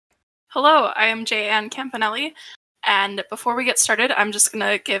Hello, I am Campanile, and before we get started, I'm just going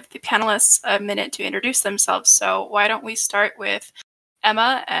to give the panelists a minute to introduce themselves. So why don't we start with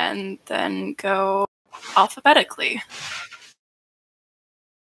Emma and then go alphabetically.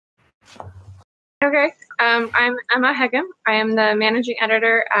 Okay, I'm Emma Heggem. I am the managing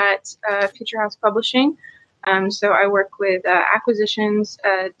editor at Future House Publishing. So I work with acquisitions,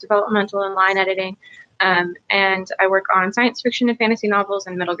 developmental and line editing, and I work on science fiction and fantasy novels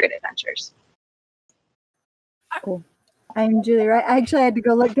and middle grade adventures. Cool. I'm Julie Wright. I actually had to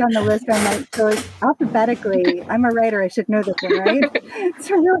go look down the list. I'm like, so it's alphabetically. I'm a writer. I should know this one, right? It's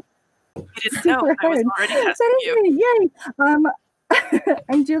really super hard. That is me. Yay!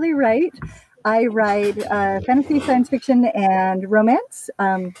 I'm Julie Wright. I write fantasy, science fiction, and romance.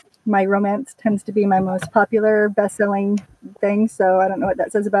 My romance tends to be my most popular, best-selling thing, so I don't know what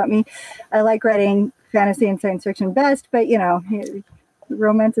that says about me. I like writing fantasy and science fiction best, but, you know,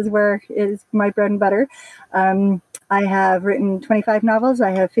 romance is where is my bread and butter. I have written 25 novels. I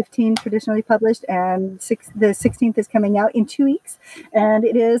have 15 traditionally published, and the 16th is coming out in 2 weeks, and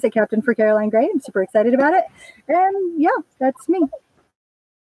it is A Captain for Caroline Gray. I'm super excited about it, and yeah, that's me.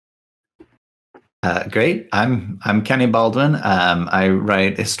 Great. I'm Kenny Baldwin. I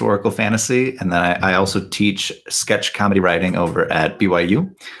write historical fantasy, and then I also teach sketch comedy writing over at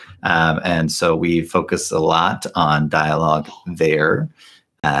BYU. And so we focus a lot on dialogue there.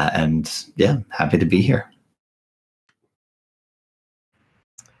 And yeah, happy to be here.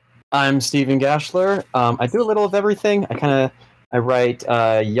 I'm Stephen Gashler. I do a little of everything. I write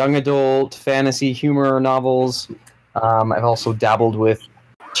young adult fantasy humor novels. I've also dabbled with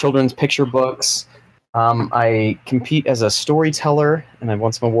children's picture books. I compete as a storyteller, and I've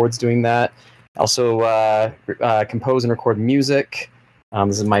won some awards doing that. Also compose and record music.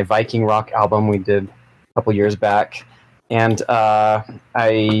 This is my Viking rock album we did a couple years back. And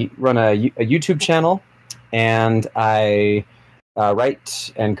I run a YouTube channel, and I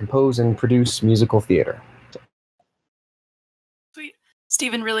write and compose and produce musical theater. Sweet.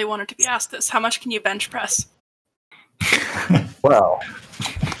 Stephen really wanted to be asked this. How much can you bench press? Well,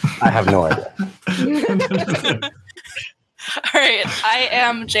 I have no idea. All right, I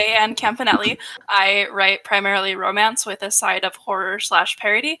am Campanile. I write primarily romance with a side of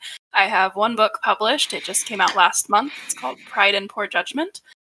horror/parody. I have one book published. It just came out last month. It's called Pride and Poor Judgment.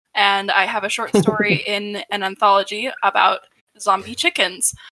 And I have a short story in an anthology about zombie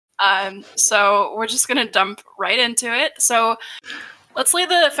chickens. So we're just going to jump right into it. So let's lay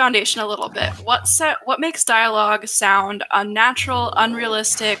the foundation a little bit. What makes dialogue sound unnatural,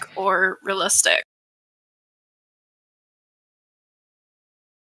 unrealistic, or realistic?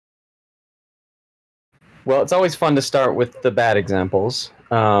 Well, it's always fun to start with the bad examples.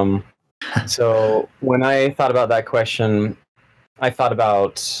 So when I thought about that question, I thought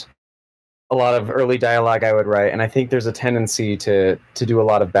about a lot of early dialogue I would write, and I think there's a tendency to do a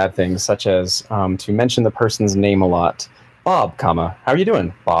lot of bad things, such as to mention the person's name a lot. Bob, comma, how are you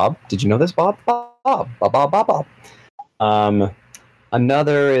doing? Bob, did you know this? Bob, Bob, Bob, Bob, Bob, Bob.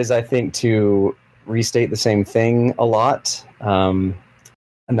 Another is, I think, to restate the same thing a lot.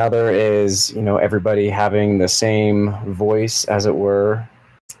 Another is, you know, everybody having the same voice, as it were.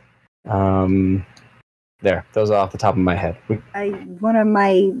 There, those are off the top of my head. One of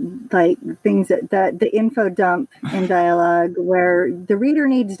my things that the info dump in dialogue, where the reader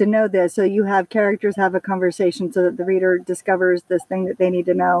needs to know this, so you have characters have a conversation so that the reader discovers this thing that they need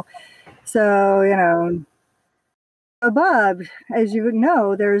to know. So, you know, Bob, as you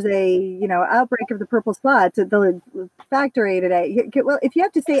know, there's a outbreak of the purple spots at the factory today. Well, if you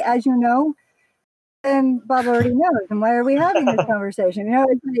have to say as you know, then Bob already knows. And why are we having this conversation? You know,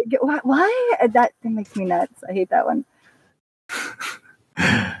 it's like, why? That makes me nuts. I hate that one.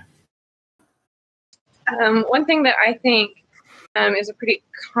 One thing that I think is a pretty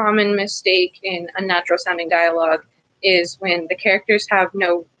common mistake in unnatural sounding dialogue is when the characters have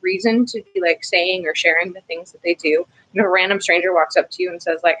no reason to be like saying or sharing the things that they do. You know, a random stranger walks up to you and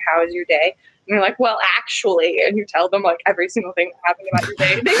says like, "How is your day?" And you're like, "Well, actually," and you tell them like every single thing that happened about your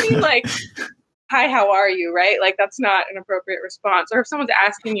day. They mean like, "Hi, how are you?" Right? Like that's not an appropriate response. Or if someone's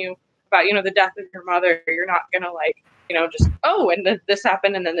asking you about, you know, the death of your mother, you're not gonna like, you know, just, "Oh, and then this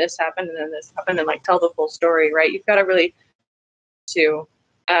happened, and then this happened, and then this happened," and like tell the full story, right? You've got to really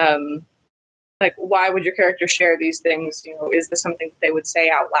like, why would your character share these things? You know, is this something that they would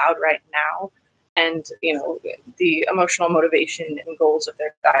say out loud right now? And, you know, the emotional motivation and goals of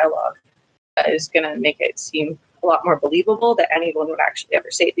their dialogue is going to make it seem a lot more believable that anyone would actually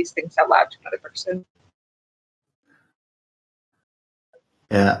ever say these things out loud to another person.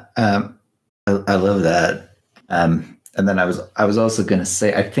 Yeah, I love that. And then I was also going to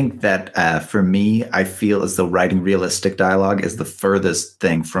say, I think that for me, I feel as though writing realistic dialogue is the furthest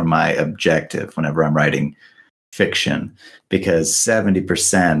thing from my objective whenever I'm writing fiction, because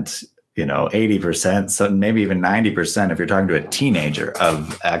 70%, 80%, so maybe even 90%, if you're talking to a teenager,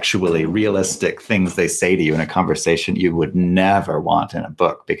 of actually realistic things they say to you in a conversation you would never want in a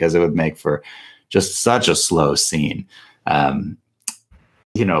book, because it would make for just such a slow scene.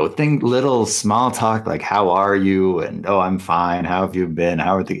 Think little small talk like, how are you? And, oh, I'm fine. How have you been?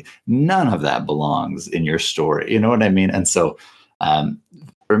 How are the, none of that belongs in your story. You know what I mean? And so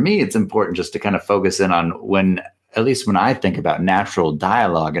for me, it's important just to kind of focus in on at least when I think about natural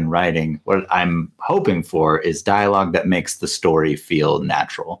dialogue and writing, what I'm hoping for is dialogue that makes the story feel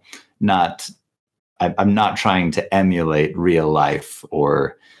natural. I'm not trying to emulate real life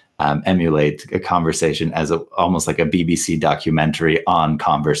or emulate a conversation as almost like a BBC documentary on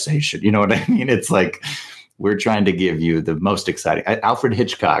conversation. You know what I mean? It's like, we're trying to give you the most exciting. Alfred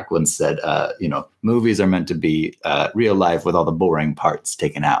Hitchcock once said, movies are meant to be real life with all the boring parts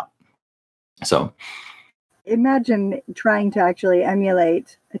taken out. So imagine trying to actually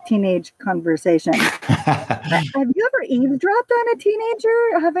emulate a teenage conversation. Have you ever eavesdropped on a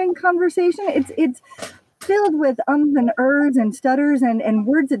teenager having conversation? It's filled with ums and ers and stutters and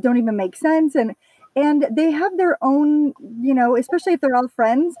words that don't even make sense. And they have their own, especially if they're all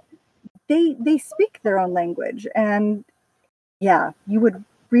friends, they speak their own language. And yeah, you would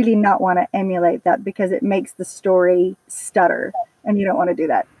really not want to emulate that, because it makes the story stutter, and you don't want to do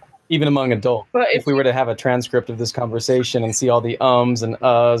that. Even among adults, but if we were to have a transcript of this conversation and see all the ums and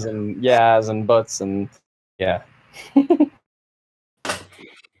uhs and yeahs and buts and yeah.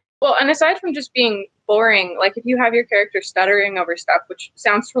 Well, and aside from just being boring, like if you have your character stuttering over stuff, which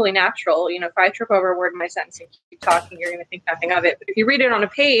sounds really natural, if I trip over a word in my sentence and keep talking, you're going to think nothing of it. But if you read it on a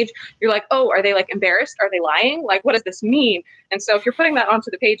page, you're like, oh, are they like embarrassed? Are they lying? Like, what does this mean? And so if you're putting that onto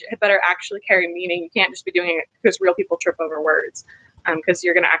the page, it better actually carry meaning. You can't just be doing it because real people trip over words. Because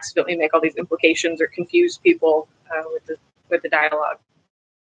you're going to accidentally make all these implications or confuse people with the dialogue.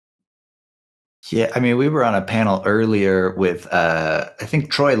 Yeah, I mean, we were on a panel earlier with, I think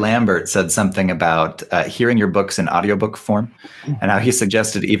Troy Lambert said something about hearing your books in audiobook form, and how he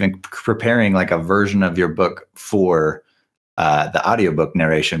suggested even preparing like a version of your book for the audiobook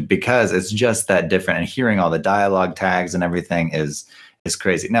narration, because it's just that different, and hearing all the dialogue tags and everything is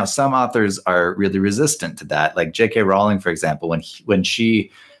crazy. Now, some authors are really resistant to that. Like J.K. Rowling, for example, when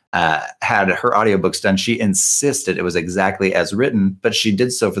she had her audiobooks done, she insisted it was exactly as written, but she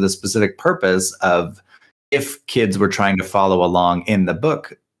did so for the specific purpose of, if kids were trying to follow along in the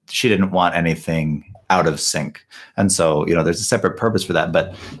book, she didn't want anything out of sync. And so, there's a separate purpose for that.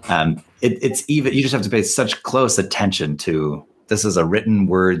 But it's even, you just have to pay such close attention to, this is a written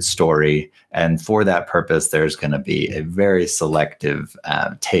word story, and for that purpose, there's going to be a very selective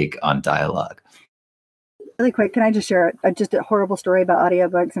take on dialogue. Really quick, can I just share just a horrible story about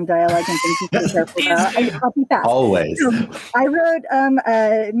audiobooks and dialogue and things you should be careful about? I'll be fast. Always. So, I wrote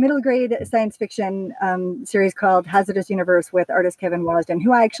a middle grade science fiction series called Hazardous Universe with artist Kevin Wasden,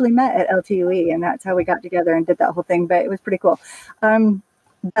 who I actually met at LTUE, and that's how we got together and did that whole thing. But it was pretty cool.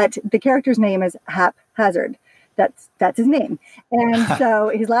 But the character's name is Hap Hazard. That's his name, and so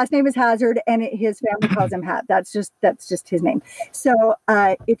his last name is Hazard, and his family calls him Hap. That's just his name. So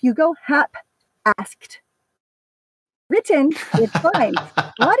if you go Hap asked, written, it's fine.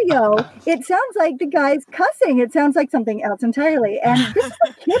 Audio, it sounds like the guy's cussing. It sounds like something else entirely. And this is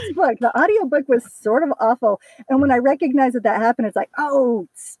a kid's book. The audiobook was sort of awful. And when I recognized that happened, it's like, oh,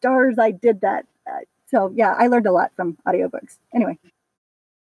 stars, I did that. So yeah, I learned a lot from audiobooks. Anyway.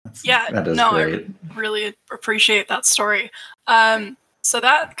 Yeah, no, great. I really appreciate that story. So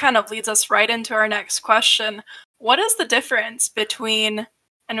that kind of leads us right into our next question. What is the difference between,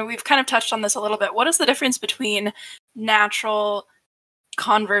 and we've kind of touched on this a little bit, what is the difference between natural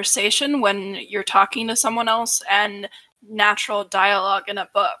conversation when you're talking to someone else and natural dialogue in a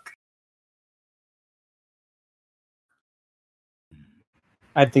book?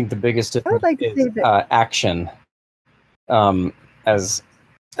 I think the biggest difference is action.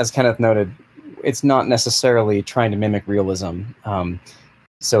 As Kenneth noted, it's not necessarily trying to mimic realism.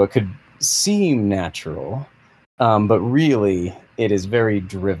 So it could seem natural, but really it is very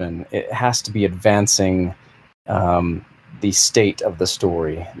driven. It has to be advancing the state of the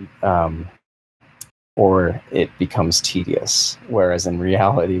story, or it becomes tedious. Whereas in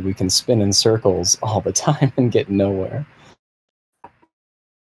reality, we can spin in circles all the time and get nowhere.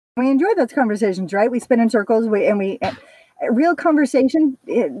 We enjoy those conversations, right? We spin in circles, real conversation,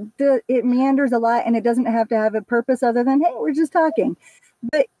 it meanders a lot, and it doesn't have to have a purpose other than, hey, we're just talking.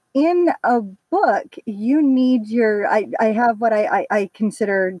 But in a book, you need your, I have what I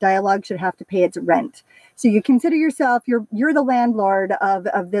consider dialogue should have to pay its rent. So you consider yourself, you're the landlord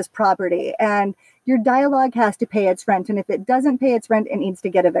of this property, and your dialogue has to pay its rent. And if it doesn't pay its rent, it needs to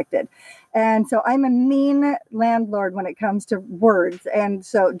get evicted. And so I'm a mean landlord when it comes to words. And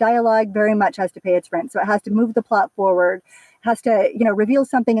so dialogue very much has to pay its rent. So it has to move the plot forward, has to, reveal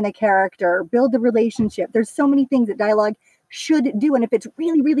something in a character, build the relationship. There's so many things that dialogue should do. And if it's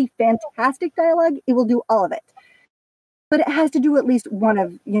really, really fantastic dialogue, it will do all of it. But it has to do at least one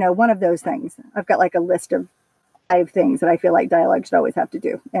of those things. I've got like a list of 5 things that I feel like dialogue should always have to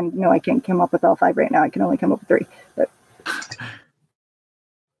do. And no, I can't come up with all 5 right now. I can only come up with 3. But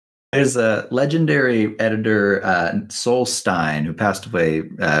there's a legendary editor, Sol Stein, who passed away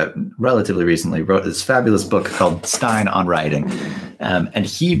relatively recently, wrote this fabulous book called Stein on Writing. And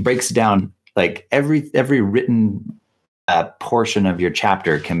he breaks down like every written portion of your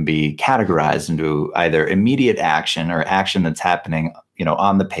chapter can be categorized into either immediate action or action that's happening,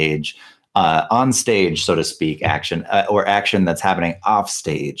 on the page, on stage, so to speak, action, or action that's happening off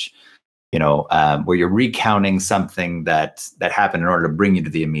stage, where you're recounting something that happened in order to bring you to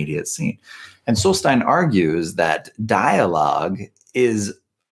the immediate scene. And Solstein argues that dialogue is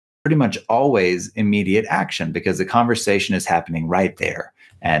pretty much always immediate action because the conversation is happening right there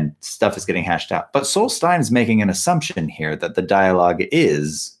and stuff is getting hashed out. But Solstein is making an assumption here that the dialogue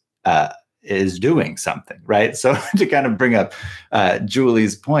is doing something, right? So to kind of bring up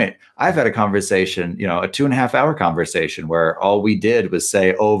Julie's point, I've had a conversation, a 2.5-hour conversation where all we did was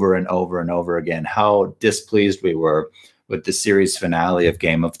say over and over and over again how displeased we were with the series finale of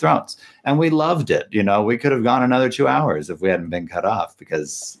Game of Thrones. And we loved it. We could have gone another 2 hours if we hadn't been cut off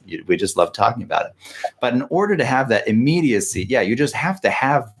because we just loved talking about it. But in order to have that immediacy, you just have to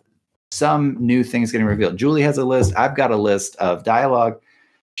have some new things getting revealed. Julie has a list. I've got a list of dialogue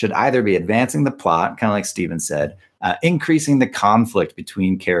should either be advancing the plot, kind of like Stephen said, increasing the conflict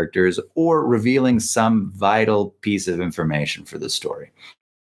between characters, or revealing some vital piece of information for the story.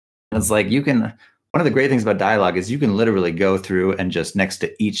 And it's like one of the great things about dialogue is you can literally go through and just next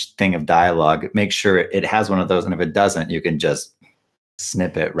to each thing of dialogue, make sure it has one of those. And if it doesn't, you can just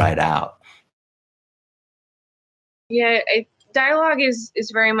snip it right out. Yeah, dialogue is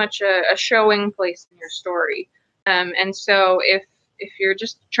very much a showing place in your story. And so if you're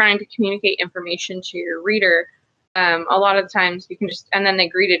just trying to communicate information to your reader, a lot of the times you can and then they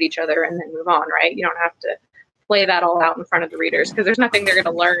greet at each other and then move on, right? You don't have to play that all out in front of the readers because there's nothing they're going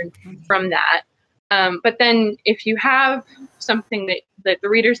to learn from that. But then if you have something that the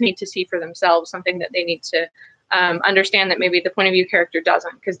readers need to see for themselves, something that they need to understand that maybe the point of view character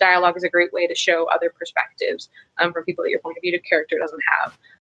doesn't, because dialogue is a great way to show other perspectives from people that your point of view character doesn't have.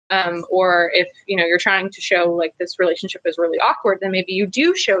 Or if you're trying to show like this relationship is really awkward, then maybe you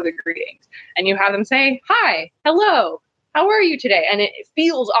do show the greetings and you have them say, "Hi, hello, how are you today?" And it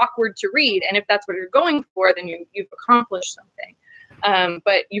feels awkward to read. And if that's what you're going for, then you've accomplished something.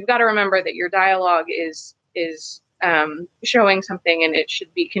 But you've got to remember that your dialogue is showing something, and it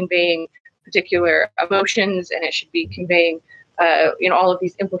should be conveying particular emotions, and it should be conveying all of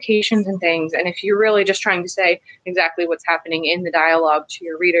these implications and things. And if you're really just trying to say exactly what's happening in the dialogue to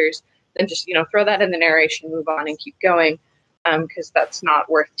your readers, then just, throw that in the narration, move on and keep going. Because that's not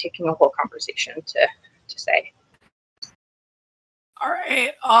worth taking a whole conversation to say. All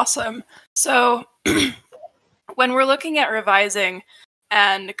right. Awesome. So when we're looking at revising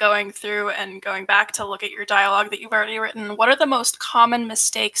and going through and going back to look at your dialogue that you've already written, what are the most common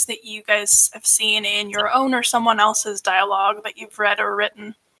mistakes that you guys have seen in your own or someone else's dialogue that you've read or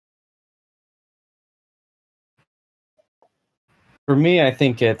written? For me, I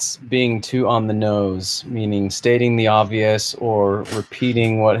think it's being too on the nose, meaning stating the obvious or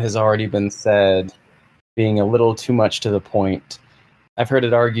repeating what has already been said, being a little too much to the point. I've heard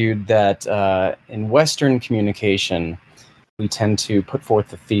it argued that in Western communication, we tend to put forth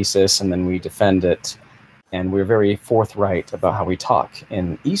the thesis and then we defend it, and we're very forthright about how we talk.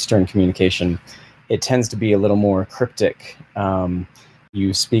 In Eastern communication, it tends to be a little more cryptic.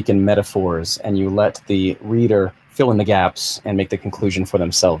 You speak in metaphors and you let the reader fill in the gaps and make the conclusion for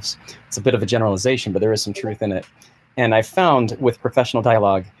themselves. It's a bit of a generalization, but there is some truth in it. And I found with professional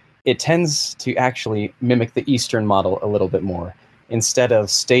dialogue, it tends to actually mimic the Eastern model a little bit more. Instead of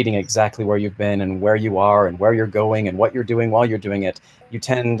stating exactly where you've been and where you are and where you're going and what you're doing while you're doing it,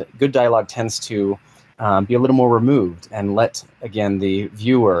 good dialogue tends to be a little more removed and let, again, the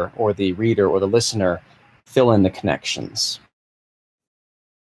viewer or the reader or the listener fill in the connections.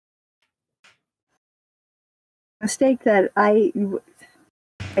 Mistake that I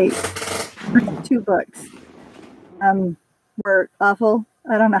read 2 books were awful.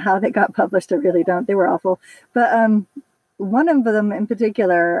 I don't know how they got published. I really don't. They were awful. But one of them in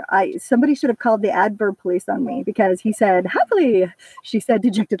particular, somebody should have called the adverb police on me, because he said, happily, she said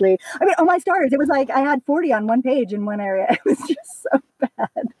dejectedly. I mean, oh my stars, it was like I had 40 on one page in one area. It was just so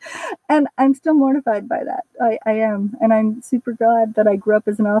bad. And I'm still mortified by that. I am. And I'm super glad that I grew up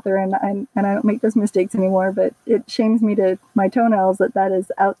as an author and I don't make those mistakes anymore, but it shames me to my toenails that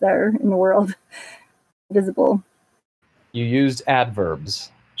is out there in the world, visible. You used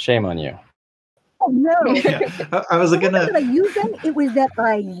adverbs. Shame on you. Oh, no. Yeah. I was It wasn't that I used them, it was that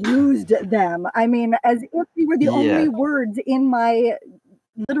I used them. I mean, as if they were the only words in my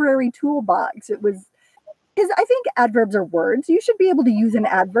literary toolbox. It was, because I think adverbs are words. You should be able to use an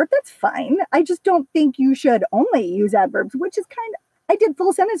adverb. That's fine. I just don't think you should only use adverbs, which is I did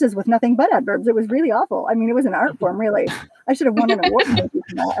full sentences with nothing but adverbs. It was really awful. I mean, it was an art form, really. I should have won an award maybe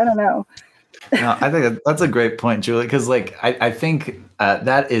for that. I don't know. No, I think that's a great point, Julie, because like I think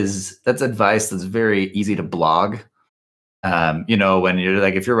that's advice that's very easy to blog. You know, when you're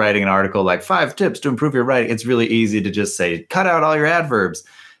like, if you're writing an article like 5 tips to improve your writing, it's really easy to just say cut out all your adverbs.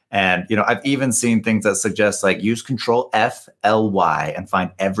 And you know, I've even seen things that suggest like use Control F-L-Y and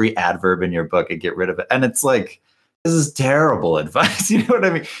find every adverb in your book and get rid of it. And it's like, this is terrible advice. You know what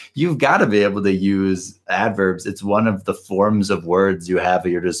I mean? You've got to be able to use adverbs. It's one of the forms of words you have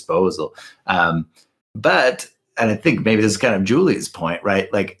at your disposal. But, and I think maybe this is kind of Julie's point,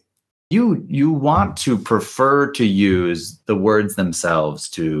 right? Like you want to prefer to use the words themselves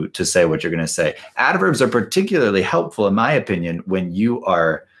to say what you're going to say. Adverbs are particularly helpful, in my opinion, when you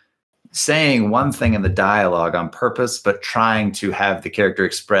are saying one thing in the dialogue on purpose, but trying to have the character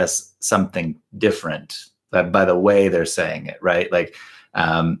express something different by the way they're saying it, right? Like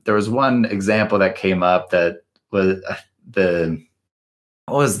there was one example that came up that was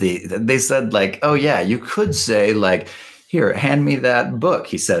they said like, oh yeah, you could say like, here, hand me that book,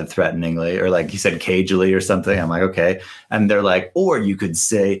 he said threateningly, or like he said cagily or something. I'm like, okay. And they're like, or you could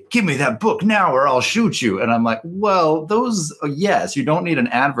say, give me that book now or I'll shoot you. And I'm like, well, yes, you don't need an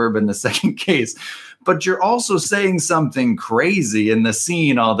adverb in the second case, but you're also saying something crazy in the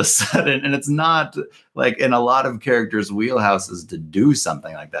scene all of a sudden. And it's not like in a lot of characters' wheelhouses to do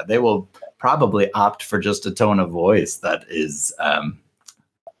something like that. They will probably opt for just a tone of voice that is,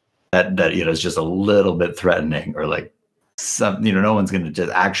 that you know, is just a little bit threatening, or like, no one's going to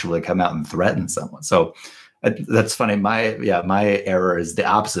just actually come out and threaten someone. So that's funny. My error is the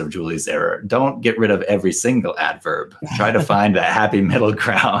opposite of Julie's error. Don't get rid of every single adverb. Try to find a happy middle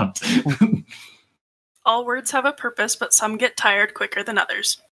ground. All words have a purpose, but some get tired quicker than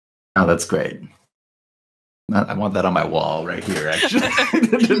others. Oh, that's great. I want that on my wall right here, actually.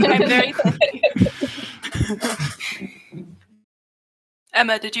 I'm very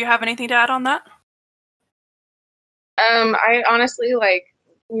Emma, did you have anything to add on that? I honestly,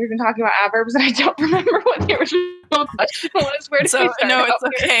 we've been talking about adverbs and I don't remember what the original question was. Where did we start? No, it's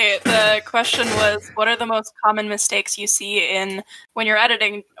okay. The question was, what are the most common mistakes you see when you're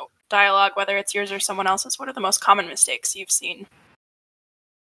editing dialogue, whether it's yours or someone else's? What are the most common mistakes you've seen?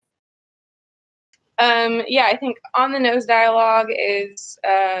 I think on the nose dialogue is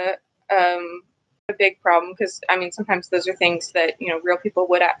a big problem, because I mean, sometimes those are things that, you know, real people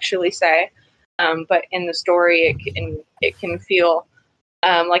would actually say. But in the story, it can feel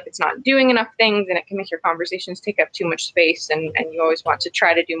like it's not doing enough things, and it can make your conversations take up too much space. And you always want to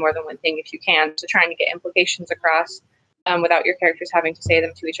try to do more than one thing if you can. So trying to get implications across without your characters having to say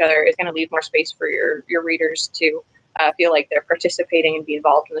them to each other is going to leave more space for your readers to feel like they're participating and be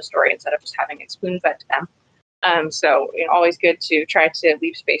involved in the story instead of just having it spoon-fed to them. So you know, always good to try to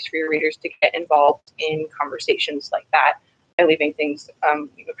leave space for your readers to get involved in conversations like that, by leaving things kind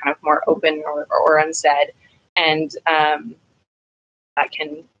of more open or unsaid, and that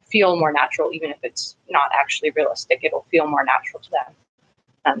can feel more natural, even if it's not actually realistic. It'll feel more natural to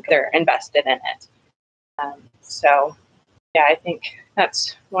them. They're invested in it. So yeah, I think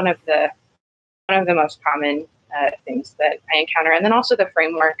that's one of the most common things that I encounter. And then also the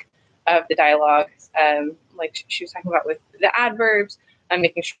framework of the dialogue, like she was talking about with the adverbs,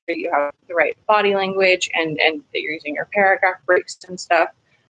 making sure that you have the right body language and that you're using your paragraph breaks and stuff,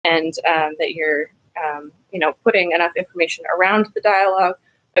 and that you're putting enough information around the dialogue,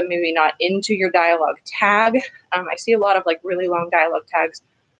 but maybe not into your dialogue tag. I see a lot of really long dialogue tags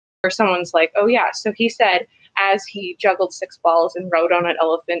where someone's like, oh yeah, so he said as he juggled 6 balls and rode on an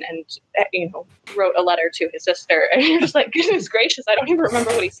elephant and wrote a letter to his sister, and you're just like, goodness gracious, I don't even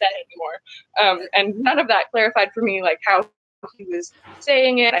remember what he said anymore. And none of that clarified for me how he was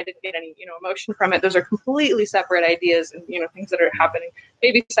saying it. I didn't get any emotion from it. Those are completely separate ideas and things that are happening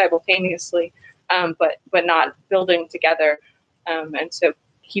maybe simultaneously, but not building together. And so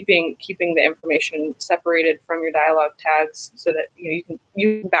keeping the information separated from your dialogue tags so that you can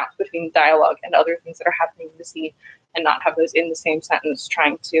bounce between dialogue and other things that are happening in the scene and not have those in the same sentence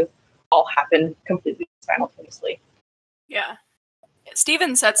trying to all happen completely simultaneously. Yeah.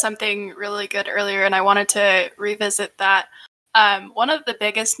 Steven said something really good earlier, and I wanted to revisit that. One of the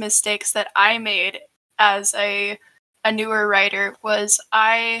biggest mistakes that I made as a newer writer was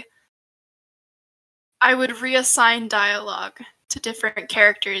I would reassign dialogue to different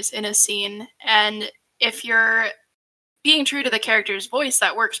characters in a scene, and if you're being true to the character's voice,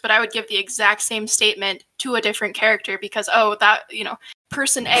 that works, but I would give the exact same statement to a different character because,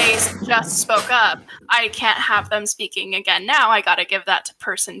 person A just spoke up. I can't have them speaking again now. I got to give that to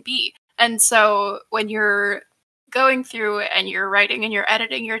person B. And so when you're going through and you're writing and you're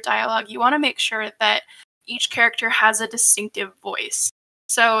editing your dialogue, you want to make sure that each character has a distinctive voice.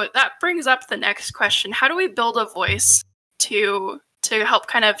 So that brings up the next question. How do we build a voice to help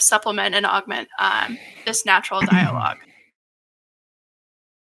kind of supplement and augment this natural dialogue?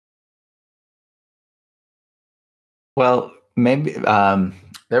 Well, maybe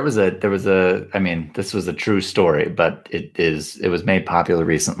there was a I mean, this was a true story, but it was made popular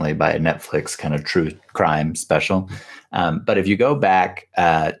recently by a Netflix kind of true crime special. But if you go back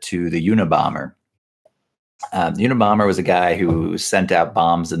to the Unabomber, the Unabomber was a guy who sent out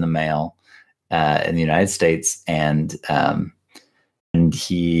bombs in the mail in the United States, and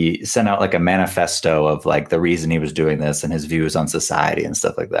he sent out like a manifesto of like the reason he was doing this and his views on society and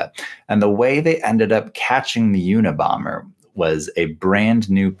stuff like that. And the way they ended up catching the Unabomber was a brand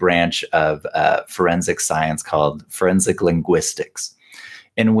new branch of forensic science called forensic linguistics,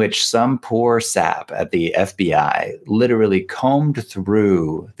 in which some poor sap at the FBI literally combed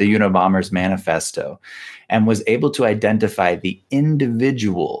through the Unabomber's manifesto and was able to identify the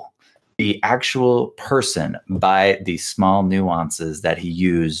individual, the actual person, by the small nuances that he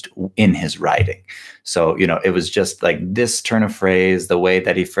used in his writing. So, it was just like this turn of phrase, the way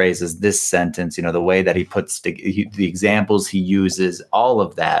that he phrases this sentence, the way that he puts the examples he uses, all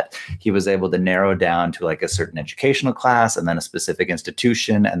of that, he was able to narrow down to like a certain educational class and then a specific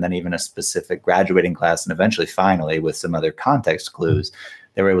institution and then even a specific graduating class. And eventually, finally, with some other context clues,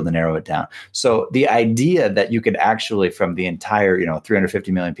 they were able to narrow it down. So the idea that you could actually, from the entire,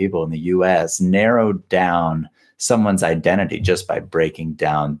 350 million people in the US, narrow down someone's identity just by breaking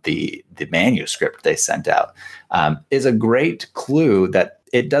down the manuscript they sent out is a great clue that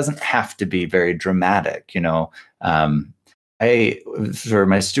it doesn't have to be very dramatic. For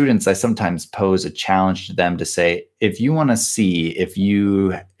my students, I sometimes pose a challenge to them to say, if you want to see if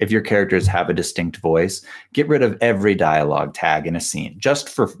your characters have a distinct voice, get rid of every dialogue tag in a scene,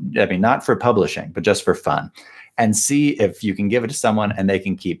 not for publishing, but just for fun, and see if you can give it to someone and they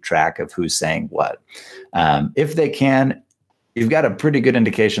can keep track of who's saying what. If they can, you've got a pretty good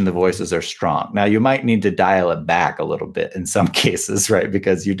indication the voices are strong. Now, you might need to dial it back a little bit in some cases, right?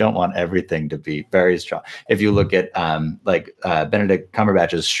 Because you don't want everything to be very strong. If you look at Benedict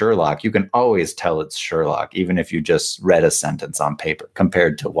Cumberbatch's Sherlock, you can always tell it's Sherlock, even if you just read a sentence on paper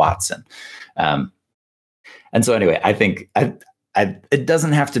compared to Watson. And so anyway, I think it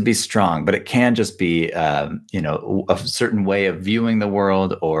doesn't have to be strong, but it can just be, a certain way of viewing the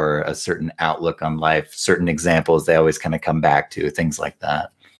world or a certain outlook on life, certain examples they always kind of come back to, things like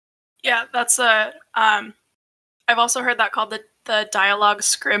that. Yeah, that's I've also heard that called the dialogue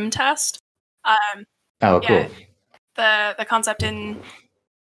scrim test. Cool. Yeah, the concept in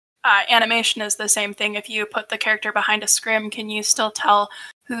animation is the same thing. If you put the character behind a scrim, can you still tell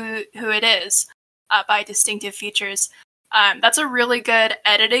who it is by distinctive features? That's a really good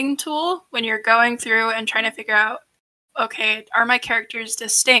editing tool when you're going through and trying to figure out, okay, are my characters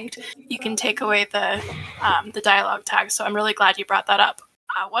distinct? You can take away the dialogue tags. So I'm really glad you brought that up.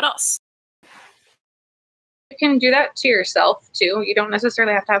 What else? You can do that to yourself too. You don't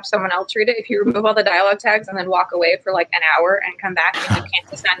necessarily have to have someone else read it. If you remove all the dialogue tags and then walk away for like an hour and come back and you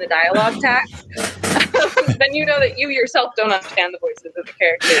can't assign the dialogue tags, then you know that you yourself don't understand the voices of the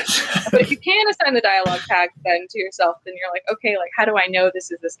characters. But if you can assign the dialogue tags then to yourself, then you're like, okay, like how do I know this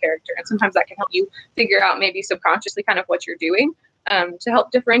is this character? And sometimes that can help you figure out maybe subconsciously kind of what you're doing to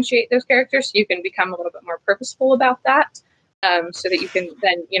help differentiate those characters, so you can become a little bit more purposeful about that. So that you can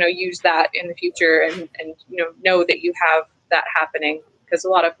then, use that in the future and know that you have that happening, because a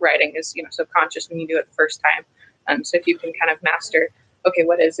lot of writing is, subconscious when you do it the first time. So if you can kind of master, okay,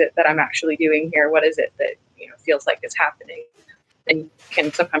 what is it that I'm actually doing here? What is it that, feels like is happening? Then you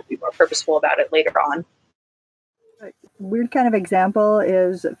can sometimes be more purposeful about it later on. Weird kind of example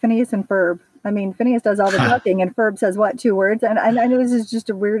is Phineas and Ferb. I mean, Phineas does all the talking and Ferb says what, 2 words? And I know this is just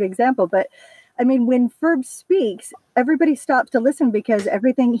a weird example, but I mean, when Ferb speaks, everybody stops to listen because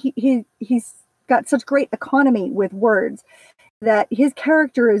everything he's got such great economy with words that his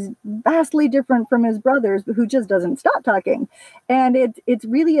character is vastly different from his brothers, who just doesn't stop talking. And it's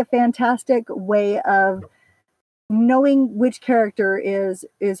really a fantastic way of knowing which character is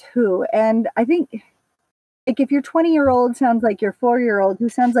who. And I think, like, if your 20-year-old sounds like your 4-year-old, who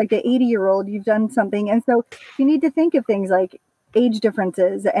sounds like the 80-year-old, you've done something. And so you need to think of things like age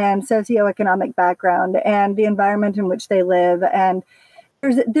differences and socioeconomic background and the environment in which they live. And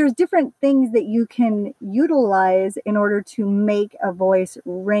there's different things that you can utilize in order to make a voice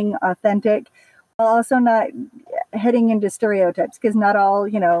ring authentic, while also not heading into stereotypes, because not all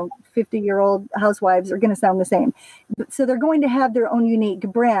 50-year-old housewives are going to sound the same. So they're going to have their own unique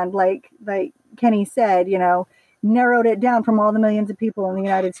brand, like Kenny said, narrowed it down from all the millions of people in the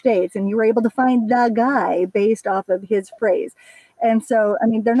United States, and you were able to find the guy based off of his phrase. And so, I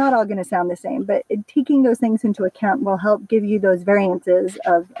mean, they're not all going to sound the same, but taking those things into account will help give you those variances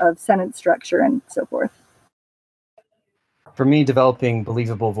of sentence structure and so forth. For me, developing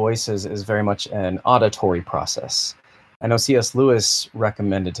believable voices is very much an auditory process. I know C.S. Lewis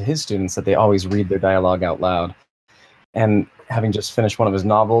recommended to his students that they always read their dialogue out loud. And having just finished one of his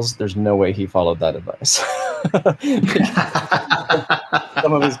novels, there's no way he followed that advice.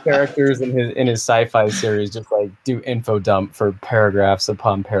 Some of his characters in his sci-fi series just like do info dump for paragraphs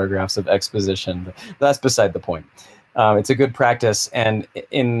upon paragraphs of exposition. But that's beside the point. It's a good practice, and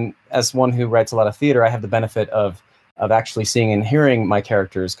as one who writes a lot of theater, I have the benefit of actually seeing and hearing my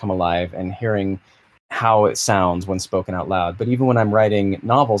characters come alive and hearing how it sounds when spoken out loud. But even when I'm writing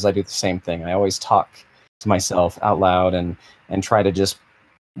novels, I do the same thing. I always talk to myself out loud and try to just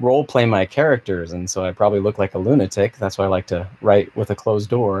role play my characters. And so I probably look like a lunatic. That's why I like to write with a closed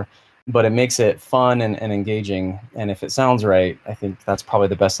door. But it makes it fun and engaging. And if it sounds right, I think that's probably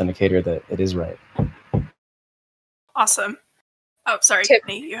the best indicator that it is right. Awesome. Oh, sorry, Tip.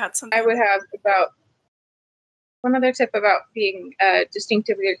 Kenny, you had something. I would have about one other tip about being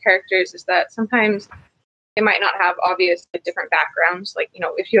distinctive with your characters is that sometimes they might not have obvious different backgrounds. Like,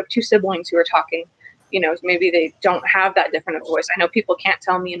 if you have two siblings who are talking, maybe they don't have that different of a voice. I know people can't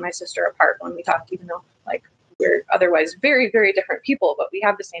tell me and my sister apart when we talk, even though we're otherwise very, very different people, but we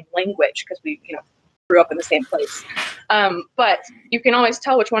have the same language because we, grew up in the same place. But you can always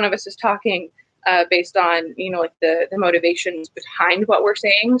tell which one of us is talking based on, the motivations behind what we're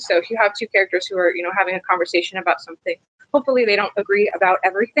saying. So if you have two characters who are, having a conversation about something, hopefully they don't agree about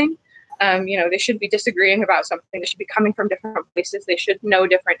everything. They should be disagreeing about something. They should be coming from different places. They should know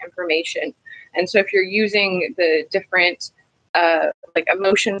different information. And so if you're using the different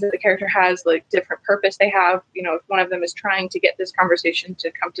emotions that the character has, like different purpose they have, if one of them is trying to get this conversation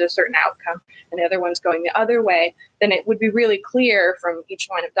to come to a certain outcome and the other one's going the other way, then it would be really clear from each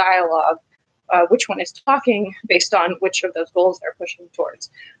line of dialogue which one is talking based on which of those goals they're pushing towards.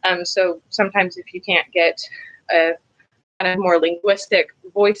 So sometimes if you can't get a kind of more linguistic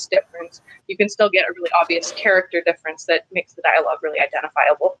voice difference, you can still get a really obvious character difference that makes the dialogue really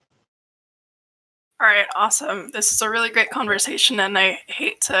identifiable. All right, awesome. This is a really great conversation, and I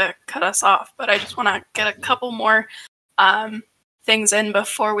hate to cut us off, but I just want to get a couple more things in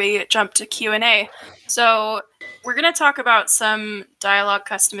before we jump to Q&A. So we're going to talk about some dialogue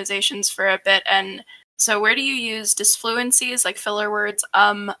customizations for a bit. And so where do you use disfluencies, like filler words,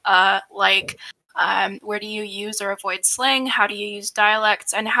 where do you use or avoid slang? How do you use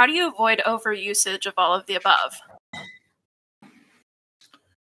dialects? And how do you avoid overusage of all of the above?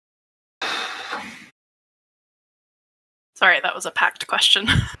 Sorry, that was a packed question.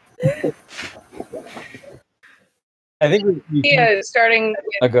 I think starting.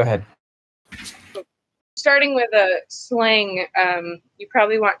 Go ahead. Starting with a slang, you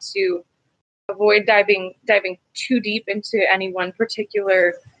probably want to avoid diving too deep into any one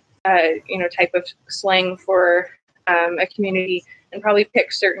particular, type of slang for a community, and probably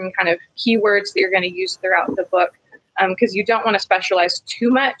pick certain kind of keywords that you're going to use throughout the book. Because you don't want to specialize too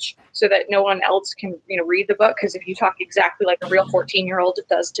much so that no one else can, read the book. Because if you talk exactly like a real 14-year-old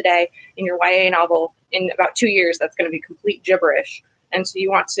does today in your YA novel, in about 2 years, that's going to be complete gibberish. And so you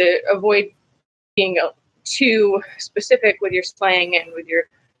want to avoid being too specific with your slang and with your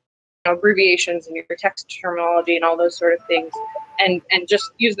abbreviations and your text terminology and all those sort of things, and just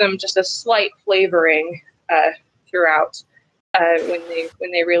use them just a slight flavoring throughout when they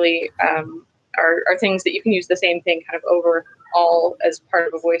really are things that you can use the same thing kind of overall as part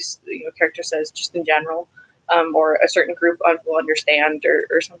of a voice, character says just in general, or a certain group will understand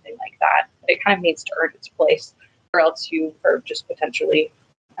or something like that. It kind of needs to earn its place, or else you are just potentially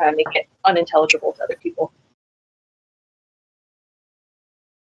make it unintelligible to other people.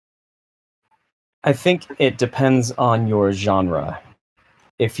 I think it depends on your genre.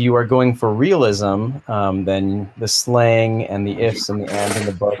 If you are going for realism, then the slang and the ifs and the ands in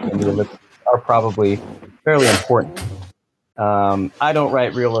the book and the ellipses are probably fairly important. I don't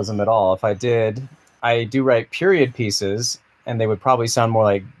write realism at all. If I did, I do write period pieces, and they would probably sound more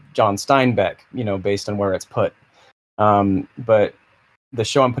like John Steinbeck, based on where it's put. But the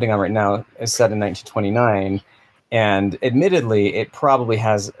show I'm putting on right now is set in 1929, and admittedly, it probably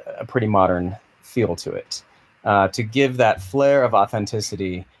has a pretty modern feel to it. To give that flair of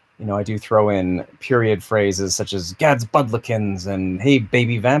authenticity, I do throw in period phrases such as "Gad's Budlikins" and "Hey,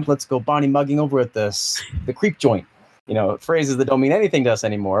 baby vamp, let's go Bonnie mugging over at the creep joint." Phrases that don't mean anything to us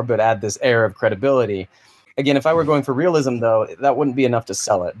anymore, but add this air of credibility. Again, if I were going for realism, though, that wouldn't be enough to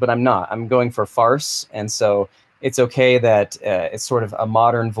sell it. But I'm not. I'm going for farce, and so it's okay that it's sort of a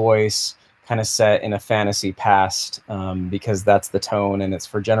modern voice, kind of set in a fantasy past, because that's the tone, and it's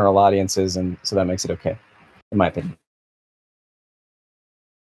for general audiences, and so that makes it okay, in my opinion.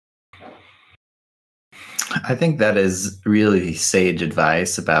 I think that is really sage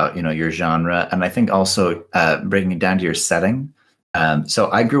advice about your genre, and I think also bringing it down to your setting.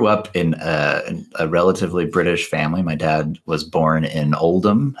 So I grew up in a relatively British family. My dad was born in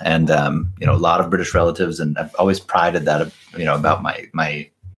Oldham, and a lot of British relatives, and I've always prided that about my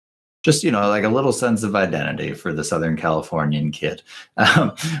just like a little sense of identity for the Southern Californian kid.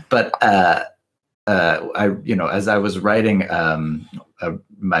 But as I was writing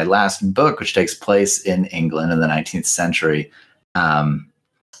my last book, which takes place in England in the 19th century,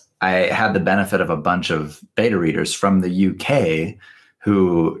 I had the benefit of a bunch of beta readers from the UK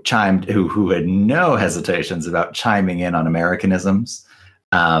who had no hesitations about chiming in on Americanisms,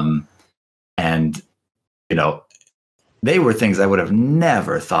 and they were things I would have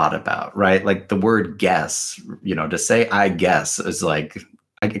never thought about, right? Like the word "guess," to say "I guess" is like,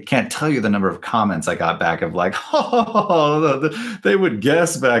 I can't tell you the number of comments I got back of like, "Oh, they would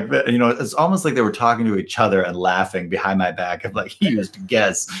guess back then." It's almost like they were talking to each other and laughing behind my back of like, he used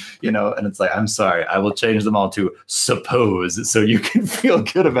 "guess," and it's like, I'm sorry, I will change them all to "suppose" so you can feel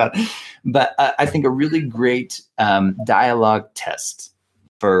good about it. But I think a really great dialogue test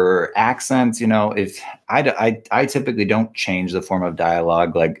for accents, if I typically don't change the form of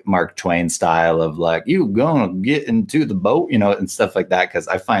dialogue like Mark Twain style of like, "You gonna get into the boat," and stuff like that, because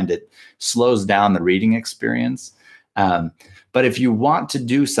I find it slows down the reading experience. But if you want to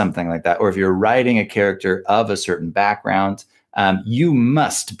do something like that, or if you're writing a character of a certain background, you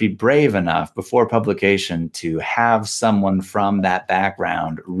must be brave enough before publication to have someone from that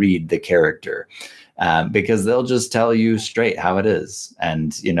background read the character. Because they'll just tell you straight how it is.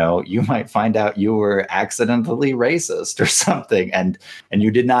 And, you might find out you were accidentally racist or something, and you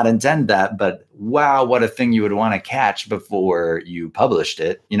did not intend that, but wow, what a thing you would want to catch before you published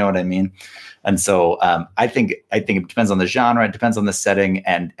it. You know what I mean? And so I think it depends on the genre, it depends on the setting,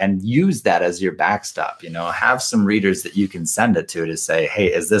 and use that as your backstop. Have some readers that you can send it to say,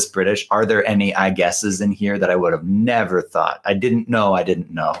 "Hey, is this British? Are there any I guesses in here that I would have never thought? I didn't know.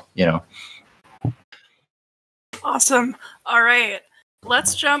 Awesome. All right.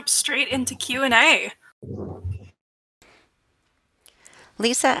 Let's jump straight into Q&A.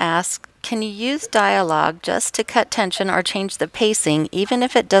 Lisa asks, can you use dialogue just to cut tension or change the pacing, even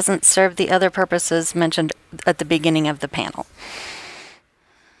if it doesn't serve the other purposes mentioned at the beginning of the panel?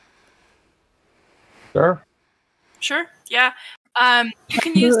 Sure. Yeah. You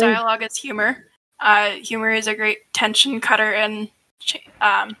can use dialogue as humor. Humor is a great tension cutter and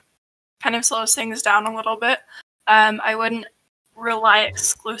kind of slows things down a little bit. I wouldn't rely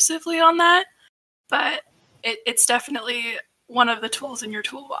exclusively on that, but it's definitely one of the tools in your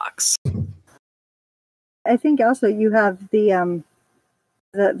toolbox. I think also you have the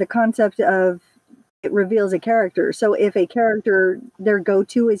concept of it reveals a character. So if a character, their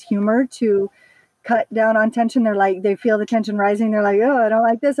go-to is humor to cut down on tension, they feel the tension rising. They're like, "Oh, I don't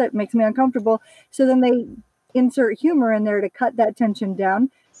like this. It makes me uncomfortable." So then they insert humor in there to cut that tension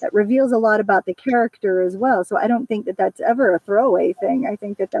down. That reveals a lot about the character as well. So I don't think that that's ever a throwaway thing. I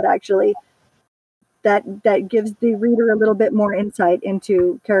think that actually that gives the reader a little bit more insight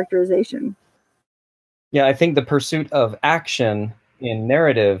into characterization. Yeah, I think the pursuit of action in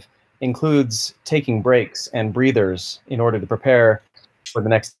narrative includes taking breaks and breathers in order to prepare for the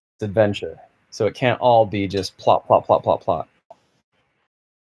next adventure. So it can't all be just plot, plot, plot, plot, plot.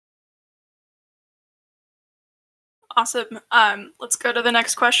 Awesome. Let's go to the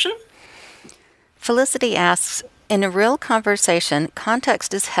next question. Felicity asks, in a real conversation,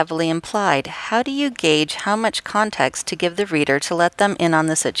 context is heavily implied. How do you gauge how much context to give the reader to let them in on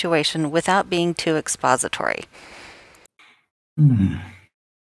the situation without being too expository?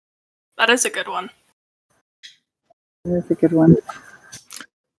 That is a good one. That's a good one.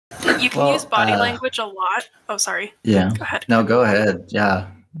 You can use body language a lot. Oh, sorry. Yeah. Go ahead. No, go ahead. Yeah.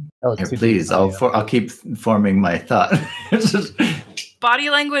 Here, please. I'll keep forming my thought. Body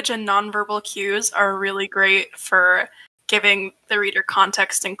language and nonverbal cues are really great for giving the reader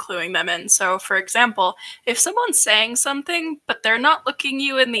context and cluing them in. So, for example, if someone's saying something, but they're not looking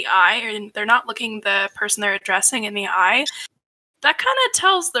you in the eye, or they're not looking the person they're addressing in the eye, that kind of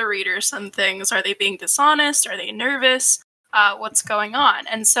tells the reader some things. Are they being dishonest? Are they nervous? What's going on?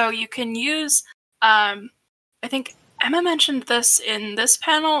 And so you can use, I think Emma mentioned this in this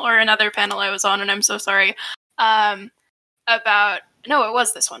panel or another panel I was on, and I'm so sorry, about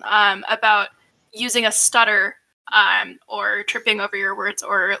using a stutter or tripping over your words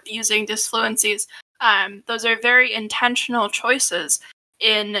or using disfluencies. Those are very intentional choices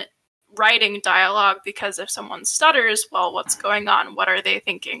in writing dialogue, because if someone stutters, well, what's going on? What are they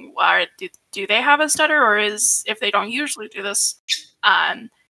thinking? Do they have a stutter, or if they don't usually do this,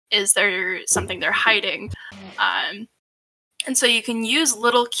 is there something they're hiding? And so you can use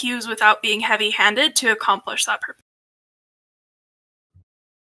little cues without being heavy-handed to accomplish that purpose.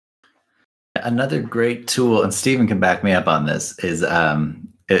 Another great tool, and Stephen can back me up on this, is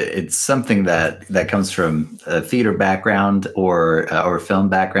it's something that comes from a theater background or film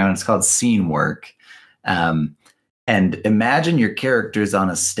background. It's called scene work. And imagine your characters on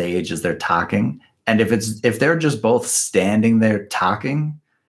a stage as they're talking. And if they're just both standing there talking,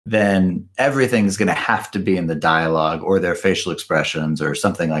 then everything's going to have to be in the dialogue or their facial expressions or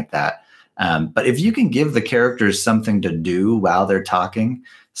something like that. But if you can give the characters something to do while they're talking,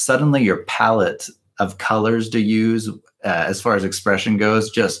 suddenly your palette of colors to use as far as expression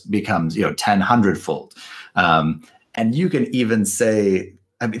goes just becomes 100-fold. And you can even say,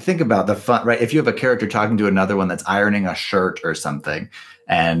 I mean, think about the fun, right? If you have a character talking to another one that's ironing a shirt or something,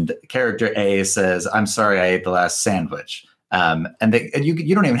 and character A says, "I'm sorry, I ate the last sandwich." And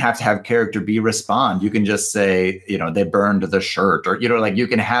you don't even have to have character B respond. You can just say, they burned the shirt, or, you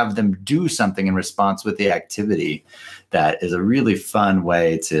can have them do something in response with the activity. That is a really fun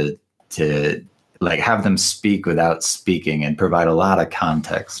way to have them speak without speaking and provide a lot of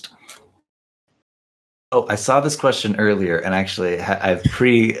context. Oh, I saw this question earlier, and actually I've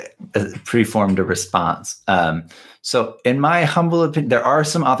preformed a response. So in my humble opinion, there are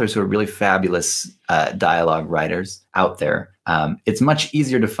some authors who are really fabulous dialogue writers out there. It's much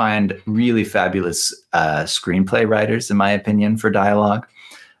easier to find really fabulous screenplay writers, in my opinion, for dialogue.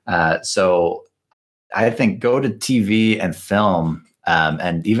 So I think go to TV and film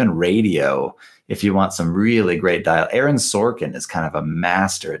and even radio if you want some really great dialogue. Aaron Sorkin is kind of a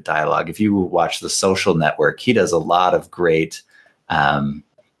master at dialogue. If you watch The Social Network, he does a lot of great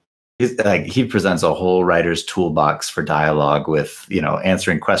he presents a whole writer's toolbox for dialogue with,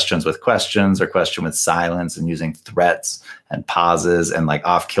 answering questions with questions or question with silence and using threats and pauses and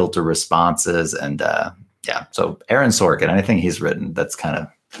off-kilter responses. And so Aaron Sorkin, anything he's written, that's kind of,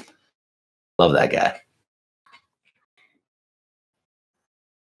 love that guy.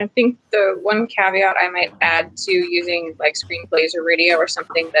 I think the one caveat I might add to using screenplays or radio or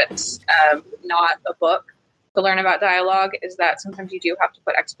something that's not a book to learn about dialogue is that sometimes you do have to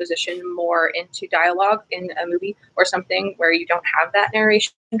put exposition more into dialogue in a movie or something where you don't have that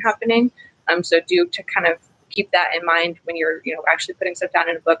narration happening. So do to kind of keep that in mind when you're, actually putting stuff down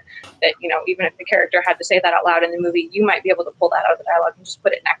in a book, that, even if the character had to say that out loud in the movie, you might be able to pull that out of the dialogue and just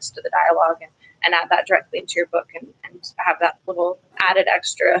put it next to the dialogue and add that directly into your book and have that little added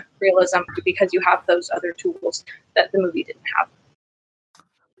extra realism because you have those other tools that the movie didn't have.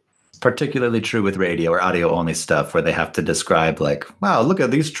 Particularly true with radio or audio only stuff where they have to describe wow, look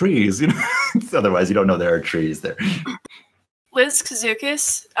at these trees. Otherwise you don't know there are trees there. Liz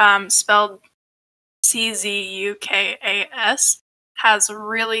Kazukis, spelled Czukas, has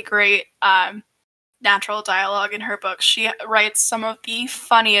really great natural dialogue in her books. She writes some of the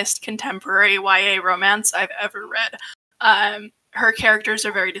funniest contemporary YA romance I've ever read. Her characters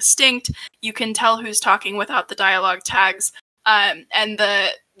are very distinct. You can tell who's talking without the dialogue tags. And the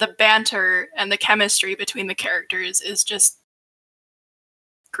banter and the chemistry between the characters is just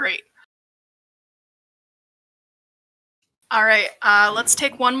great. All right, let's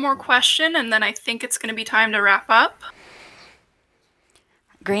take one more question, and then I think it's going to be time to wrap up.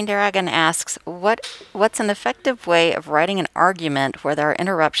 Green Dragon asks, what's an effective way of writing an argument where there are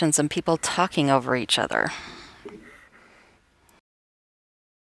interruptions and people talking over each other?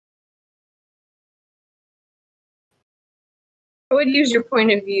 I would use your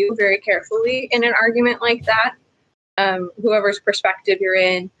point of view very carefully in an argument like that. Whoever's perspective you're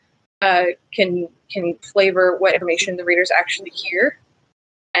in can flavor what information the readers actually hear.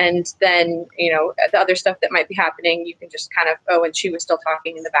 And then, the other stuff that might be happening, you can just kind of, and she was still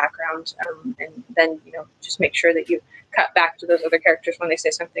talking in the background. And then, just make sure that you cut back to those other characters when they say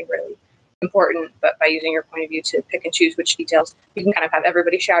something really important. But by using your point of view to pick and choose which details, you can kind of have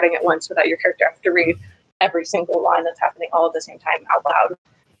everybody shouting at once without your character having to read every single line that's happening all at the same time out loud.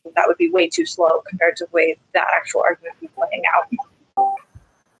 That would be way too slow compared to the way that actual argument would be playing out.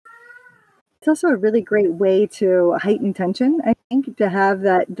 It's also a really great way to heighten tension, I think, to have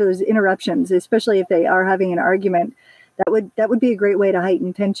those interruptions, especially if they are having an argument. That would be a great way to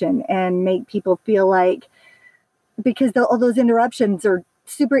heighten tension and make people feel like, because all those interruptions are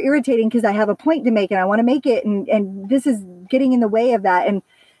super irritating because I have a point to make and I want to make it, and this is getting in the way of that. And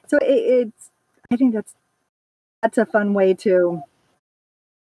so I think that's a fun way to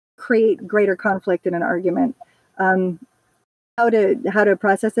create greater conflict in an argument. How to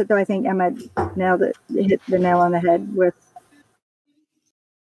process it, though, I think Emma hit the nail on the head with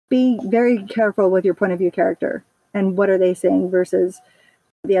be very careful with your point of view character and what are they saying versus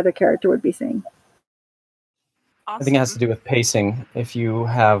the other character would be saying. Awesome. I think it has to do with pacing. If you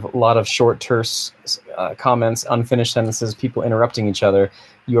have a lot of short, terse comments, unfinished sentences, people interrupting each other,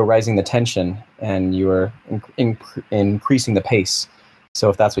 you are raising the tension and you are increasing the pace. So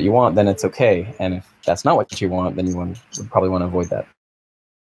if that's what you want, then it's okay. And if that's not what you want, then you would probably want to avoid that.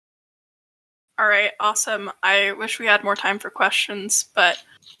 All right, awesome. I wish we had more time for questions, but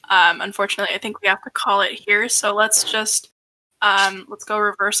unfortunately, I think we have to call it here. So let's just let's go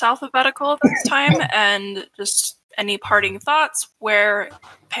reverse alphabetical this time, and just any parting thoughts where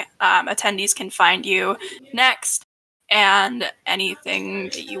attendees can find you next, and anything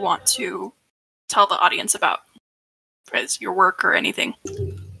that you want to tell the audience about as your work or anything.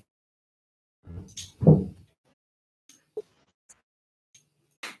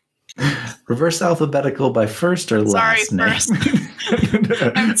 Reverse alphabetical by first or last name? First.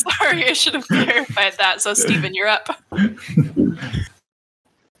 I'm sorry, I should have clarified that. So, Stephen, you're up.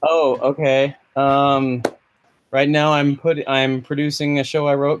 Oh, okay. Right now I'm producing a show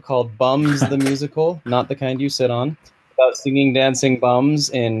I wrote called Bums the Musical, not the kind you sit on, about singing, dancing bums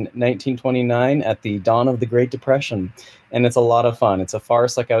in 1929 at the dawn of the Great Depression. And it's a lot of fun. It's a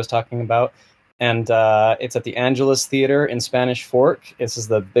farce like I was talking about. And it's at the Angelus Theater in Spanish Fork. This is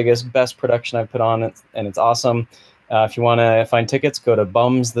the biggest, best production I've put on, and it's awesome. If you want to find tickets, go to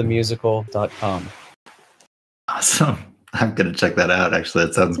bumsthemusical.com. Awesome. I'm going to check that out, actually.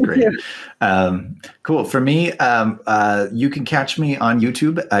 That sounds great. Cool. For me, you can catch me on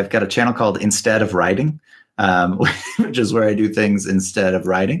YouTube. I've got a channel called Instead of Writing, which is where I do things instead of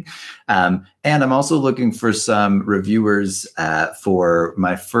writing. And I'm also looking for some reviewers for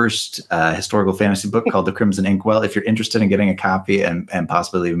my first historical fantasy book called The Crimson Inkwell. If you're interested in getting a copy and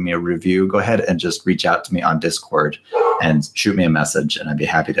possibly leaving me a review, go ahead and just reach out to me on Discord and shoot me a message, and I'd be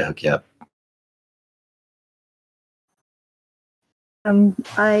happy to hook you up.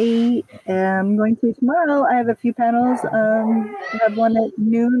 I am going to tomorrow. I have a few panels. I have one at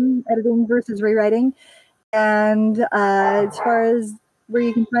noon, editing versus rewriting. And as far as where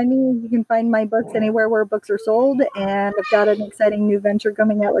you can find me, you can find my books anywhere where books are sold. And I've got an exciting new venture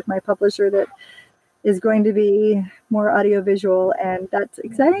coming out with my publisher that is going to be more audiovisual, and that's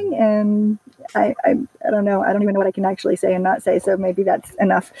exciting. And I don't know. I don't even know what I can actually say and not say. So maybe that's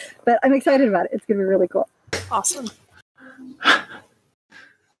enough. But I'm excited about it. It's going to be really cool. Awesome.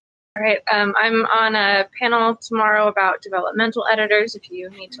 All right, I'm on a panel tomorrow about developmental editors, if you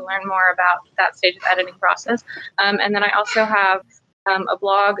need to learn more about that stage of the editing process. And then I also have a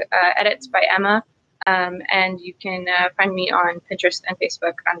blog, Edits by Emma, and you can find me on Pinterest and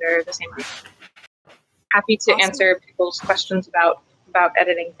Facebook under the same name. Happy to answer people's questions about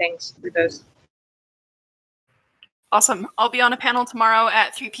editing things through those. Awesome. I'll be on a panel tomorrow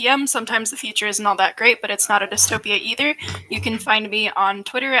at 3 p.m. Sometimes the future isn't all that great, but it's not a dystopia either. You can find me on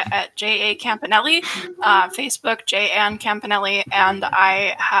Twitter at J.A. Campanile, Facebook J.Ann Campanile, and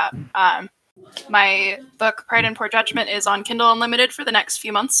I have my book Pride and Poor Judgment is on Kindle Unlimited for the next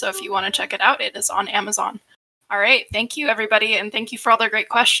few months, so if you want to check it out, it is on Amazon. All right. Thank you, everybody, and thank you for all their great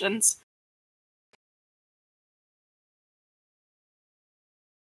questions.